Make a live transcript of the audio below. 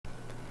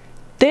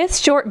This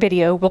short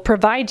video will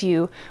provide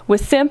you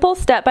with simple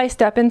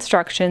step-by-step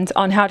instructions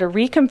on how to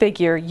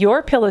reconfigure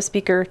your pillow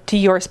speaker to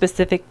your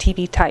specific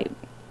TV type.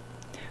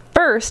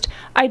 First,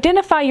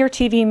 identify your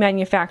TV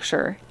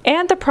manufacturer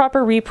and the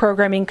proper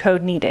reprogramming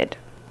code needed.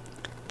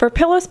 For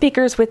pillow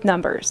speakers with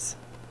numbers.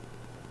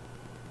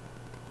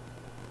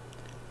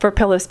 For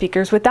pillow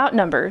speakers without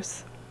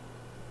numbers.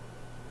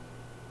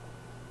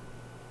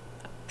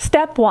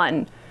 Step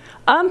 1.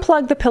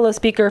 Unplug the pillow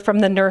speaker from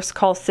the nurse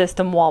call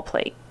system wall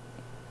plate.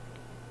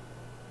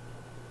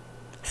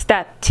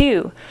 Step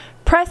 2.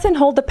 Press and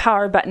hold the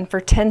power button for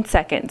 10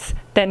 seconds,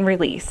 then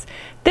release.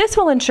 This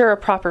will ensure a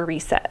proper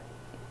reset.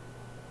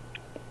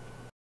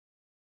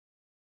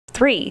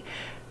 3.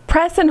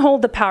 Press and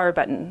hold the power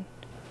button.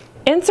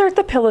 Insert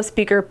the pillow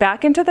speaker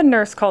back into the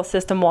nurse call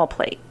system wall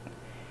plate.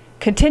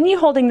 Continue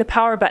holding the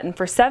power button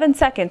for 7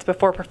 seconds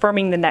before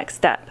performing the next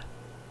step.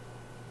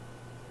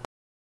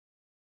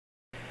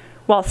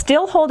 While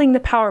still holding the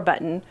power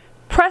button,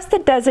 press the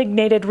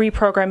designated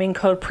reprogramming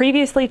code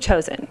previously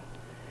chosen.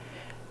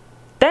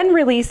 Then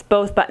release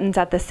both buttons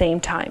at the same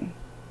time.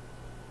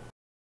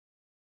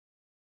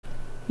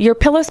 Your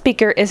pillow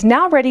speaker is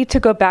now ready to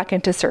go back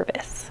into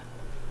service.